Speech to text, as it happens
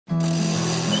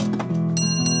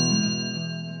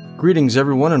Greetings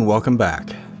everyone and welcome back.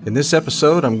 In this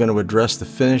episode I'm going to address the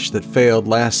finish that failed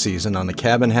last season on the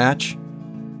cabin hatch.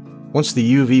 Once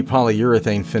the UV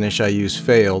polyurethane finish I used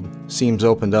failed, seams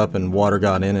opened up and water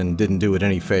got in and didn't do it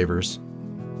any favors.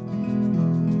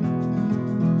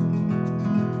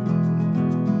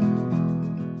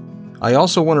 I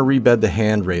also want to rebed the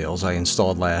handrails I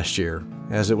installed last year,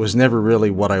 as it was never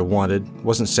really what I wanted,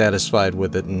 wasn't satisfied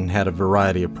with it, and had a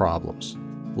variety of problems.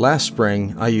 Last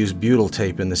spring, I used butyl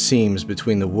tape in the seams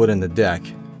between the wood and the deck,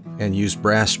 and used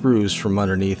brass screws from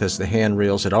underneath as the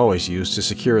handrails had always used to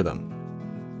secure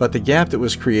them. But the gap that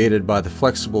was created by the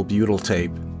flexible butyl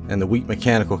tape and the weak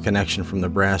mechanical connection from the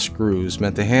brass screws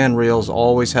meant the handrails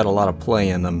always had a lot of play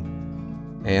in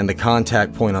them, and the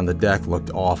contact point on the deck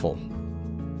looked awful.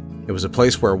 It was a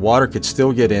place where water could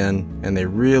still get in, and they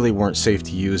really weren't safe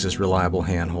to use as reliable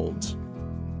handholds.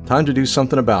 Time to do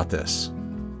something about this.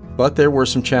 But there were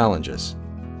some challenges.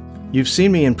 You've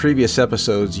seen me in previous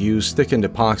episodes use thickened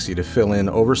epoxy to fill in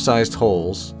oversized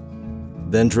holes,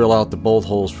 then drill out the bolt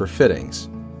holes for fittings.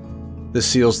 This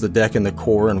seals the deck and the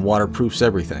core and waterproofs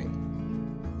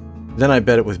everything. Then I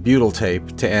bed it with butyl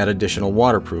tape to add additional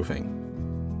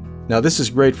waterproofing. Now this is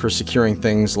great for securing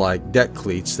things like deck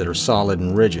cleats that are solid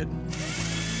and rigid.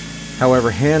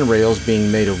 However, handrails being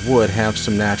made of wood have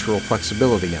some natural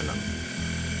flexibility in them.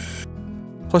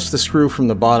 Plus the screw from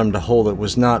the bottom to hold it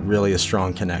was not really a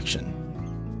strong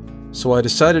connection. So I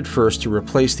decided first to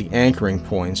replace the anchoring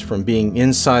points from being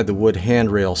inside the wood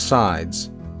handrail sides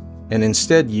and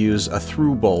instead use a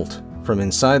through bolt from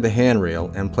inside the handrail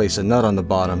and place a nut on the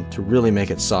bottom to really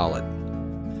make it solid.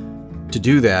 To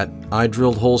do that, I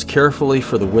drilled holes carefully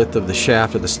for the width of the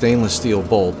shaft of the stainless steel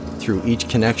bolt through each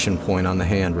connection point on the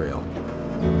handrail.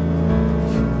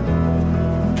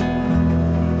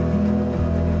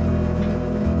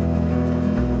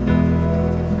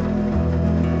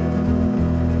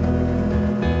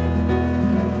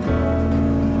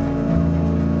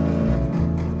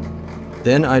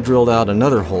 Then I drilled out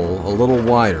another hole a little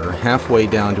wider halfway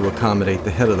down to accommodate the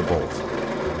head of the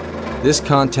bolt. This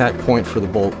contact point for the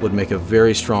bolt would make a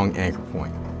very strong anchor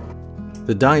point.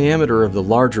 The diameter of the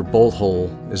larger bolt hole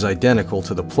is identical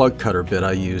to the plug cutter bit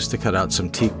I used to cut out some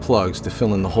Teak plugs to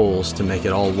fill in the holes to make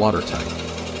it all watertight.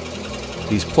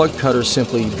 These plug cutters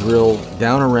simply drill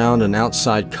down around an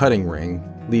outside cutting ring,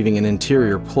 leaving an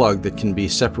interior plug that can be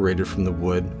separated from the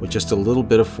wood with just a little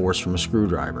bit of force from a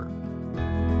screwdriver.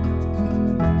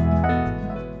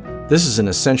 This is an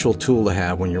essential tool to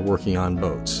have when you're working on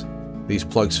boats. These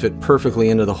plugs fit perfectly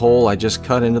into the hole I just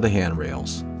cut into the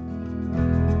handrails.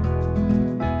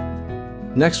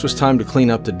 Next was time to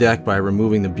clean up the deck by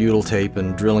removing the butyl tape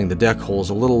and drilling the deck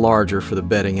holes a little larger for the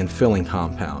bedding and filling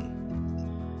compound.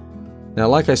 Now,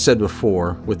 like I said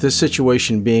before, with this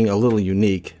situation being a little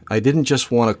unique, I didn't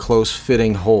just want a close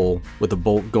fitting hole with a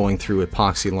bolt going through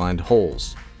epoxy lined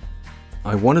holes.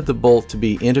 I wanted the bolt to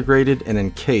be integrated and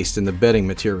encased in the bedding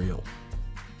material.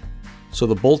 So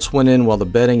the bolts went in while the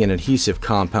bedding and adhesive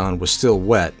compound was still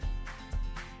wet,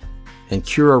 and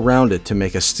cure around it to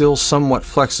make a still somewhat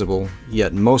flexible,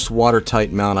 yet most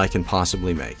watertight mount I can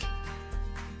possibly make.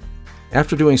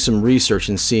 After doing some research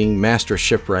and seeing master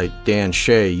shipwright Dan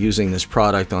Shea using this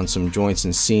product on some joints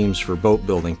and seams for boat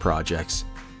building projects,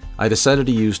 I decided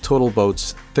to use Total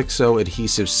Boat's Thixo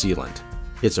adhesive sealant.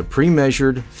 It's a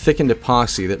pre-measured, thickened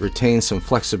epoxy that retains some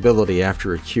flexibility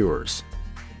after it cures.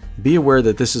 Be aware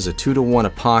that this is a 2-to-1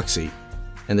 epoxy,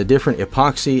 and the different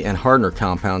epoxy and hardener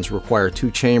compounds require 2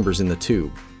 chambers in the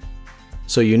tube.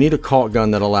 So you need a caulk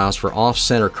gun that allows for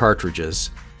off-center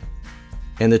cartridges,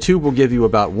 and the tube will give you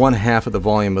about 1/2 of the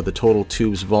volume of the total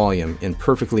tube's volume in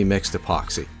perfectly mixed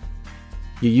epoxy.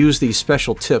 You use these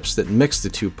special tips that mix the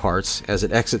two parts as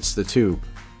it exits the tube.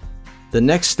 The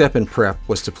next step in prep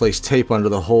was to place tape under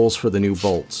the holes for the new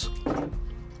bolts.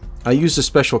 I used a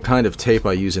special kind of tape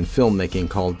I use in filmmaking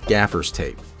called gaffer's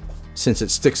tape. Since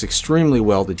it sticks extremely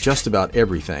well to just about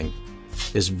everything,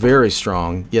 is very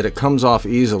strong, yet it comes off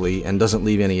easily and doesn't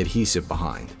leave any adhesive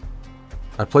behind.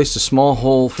 I placed a small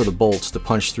hole for the bolts to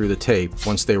punch through the tape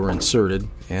once they were inserted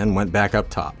and went back up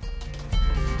top.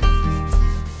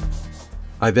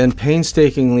 I then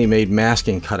painstakingly made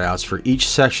masking cutouts for each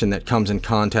section that comes in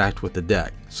contact with the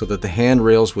deck, so that the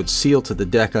handrails would seal to the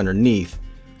deck underneath,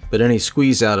 but any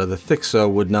squeeze out of the Thixo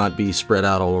would not be spread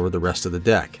out all over the rest of the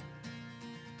deck.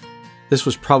 This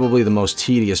was probably the most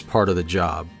tedious part of the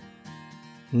job.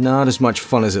 Not as much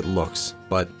fun as it looks,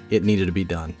 but it needed to be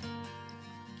done.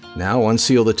 Now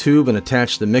unseal the tube and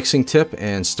attach the mixing tip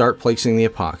and start placing the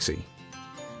epoxy.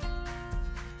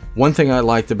 One thing I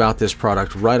liked about this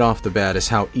product right off the bat is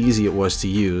how easy it was to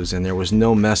use, and there was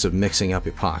no mess of mixing up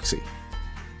epoxy.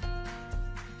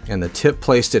 and the tip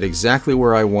placed it exactly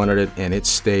where I wanted it, and it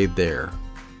stayed there.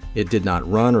 It did not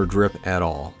run or drip at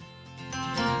all.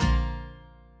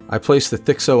 I placed the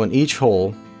Thixo in each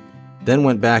hole, then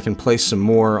went back and placed some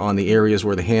more on the areas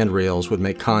where the handrails would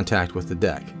make contact with the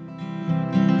deck.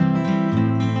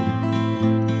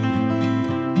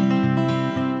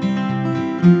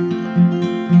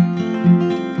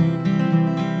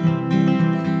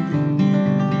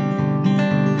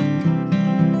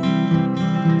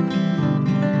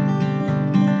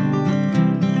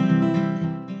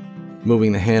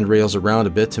 Moving the handrails around a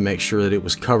bit to make sure that it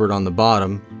was covered on the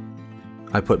bottom,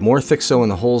 I put more Thixo in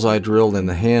the holes I drilled in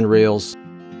the handrails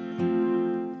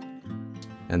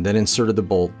and then inserted the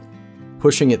bolt,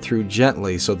 pushing it through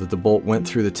gently so that the bolt went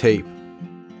through the tape,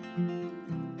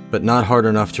 but not hard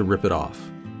enough to rip it off.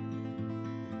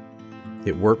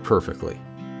 It worked perfectly.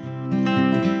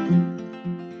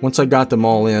 Once I got them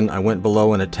all in, I went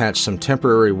below and attached some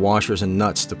temporary washers and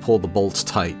nuts to pull the bolts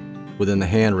tight within the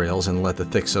handrails and let the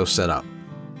Thixo set up.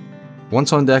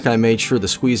 Once on deck, I made sure the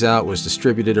squeeze out was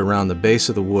distributed around the base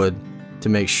of the wood to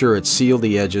make sure it sealed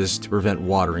the edges to prevent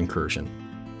water incursion.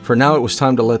 For now, it was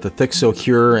time to let the Thixo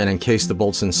cure and encase the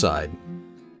bolts inside.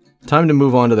 Time to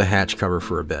move on to the hatch cover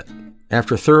for a bit.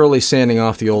 After thoroughly sanding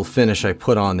off the old finish I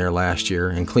put on there last year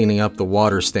and cleaning up the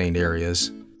water-stained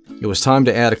areas, it was time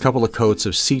to add a couple of coats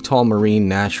of Cetol Marine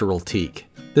Natural Teak.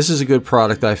 This is a good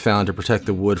product I found to protect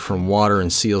the wood from water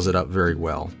and seals it up very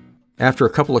well. After a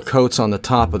couple of coats on the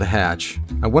top of the hatch,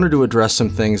 I wanted to address some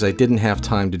things I didn't have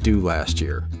time to do last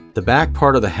year. The back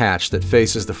part of the hatch that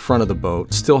faces the front of the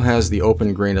boat still has the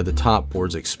open grain of the top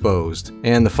boards exposed,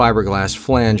 and the fiberglass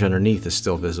flange underneath is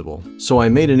still visible. So I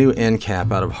made a new end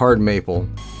cap out of hard maple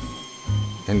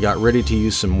and got ready to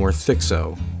use some more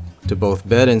Thixo to both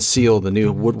bed and seal the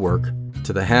new woodwork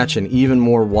to the hatch and even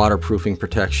more waterproofing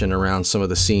protection around some of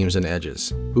the seams and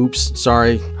edges. Oops,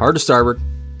 sorry, hard to starboard.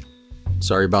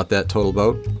 Sorry about that, total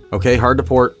boat. Okay, hard to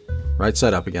port. Right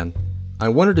side up again. I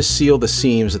wanted to seal the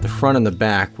seams at the front and the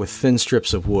back with thin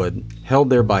strips of wood, held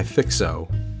there by Thixo.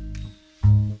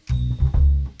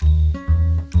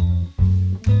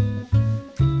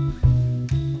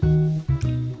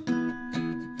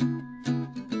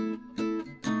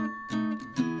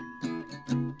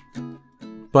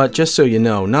 But just so you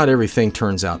know, not everything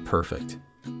turns out perfect.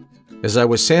 As I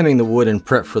was sanding the wood in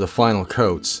prep for the final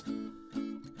coats,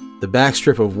 the back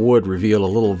strip of wood revealed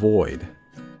a little void.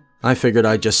 I figured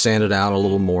I'd just sand it out a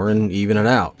little more and even it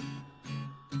out.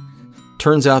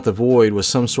 Turns out the void was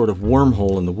some sort of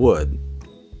wormhole in the wood,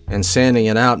 and sanding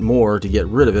it out more to get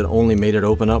rid of it only made it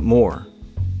open up more.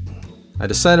 I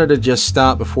decided to just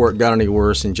stop before it got any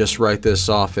worse and just write this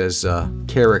off as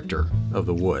character of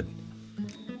the wood.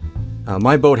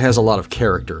 My boat has a lot of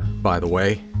character, by the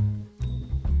way.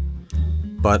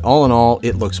 But all in all,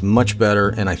 it looks much better,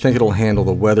 and I think it'll handle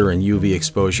the weather and UV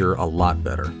exposure a lot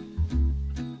better.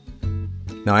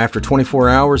 Now after 24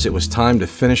 hours, it was time to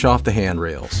finish off the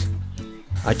handrails.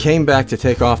 I came back to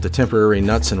take off the temporary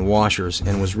nuts and washers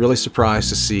and was really surprised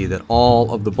to see that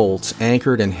all of the bolts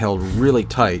anchored and held really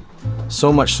tight,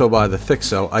 so much so by the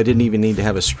Thixo I didn't even need to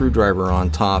have a screwdriver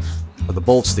on top of the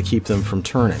bolts to keep them from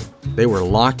turning. They were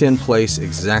locked in place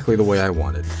exactly the way I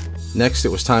wanted. Next, it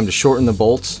was time to shorten the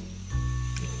bolts,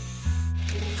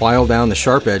 file down the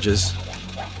sharp edges,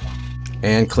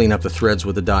 and clean up the threads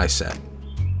with a die set.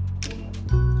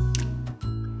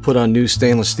 Put on new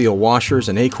stainless steel washers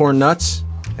and acorn nuts,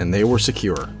 and they were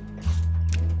secure.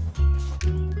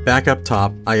 Back up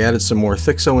top, I added some more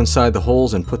Thixo inside the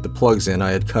holes and put the plugs in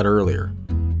I had cut earlier.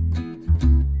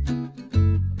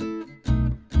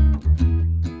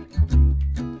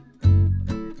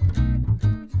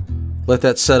 Let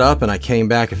that set up, and I came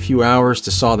back a few hours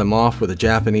to saw them off with a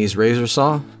Japanese razor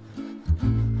saw.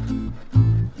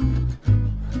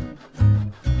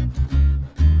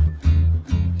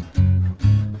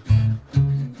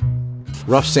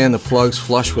 Rough sand the plugs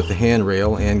flush with the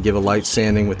handrail and give a light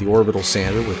sanding with the orbital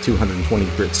sander with 220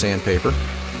 grit sandpaper.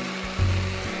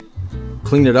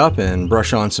 Clean it up and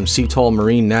brush on some Cetol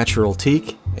Marine Natural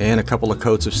Teak and a couple of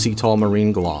coats of Cetol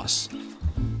Marine Gloss.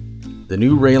 The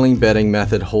new railing bedding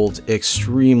method holds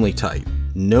extremely tight.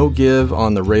 No give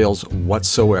on the rails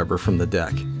whatsoever from the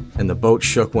deck, and the boat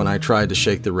shook when I tried to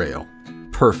shake the rail.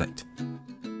 Perfect.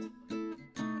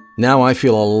 Now I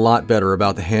feel a lot better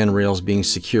about the handrails being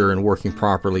secure and working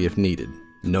properly if needed.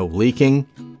 No leaking,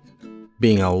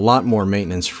 being a lot more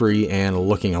maintenance free, and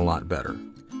looking a lot better.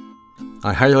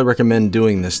 I highly recommend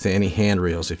doing this to any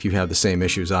handrails if you have the same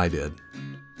issues I did.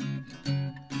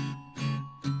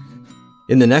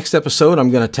 In the next episode, I'm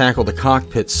going to tackle the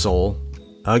cockpit sole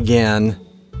again,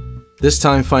 this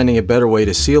time finding a better way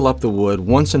to seal up the wood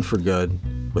once and for good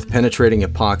with penetrating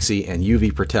epoxy and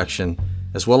UV protection,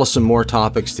 as well as some more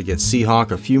topics to get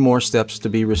Seahawk a few more steps to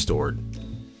be restored.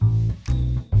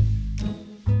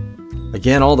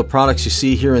 Again, all the products you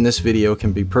see here in this video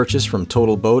can be purchased from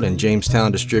Total Boat and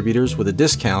Jamestown distributors with a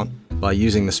discount by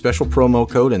using the special promo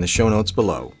code in the show notes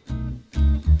below.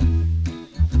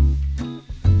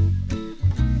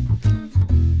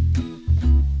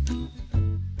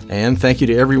 And thank you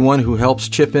to everyone who helps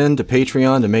chip in to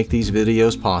Patreon to make these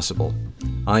videos possible.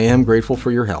 I am grateful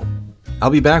for your help. I'll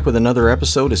be back with another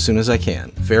episode as soon as I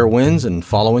can. Fair winds and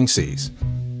following seas.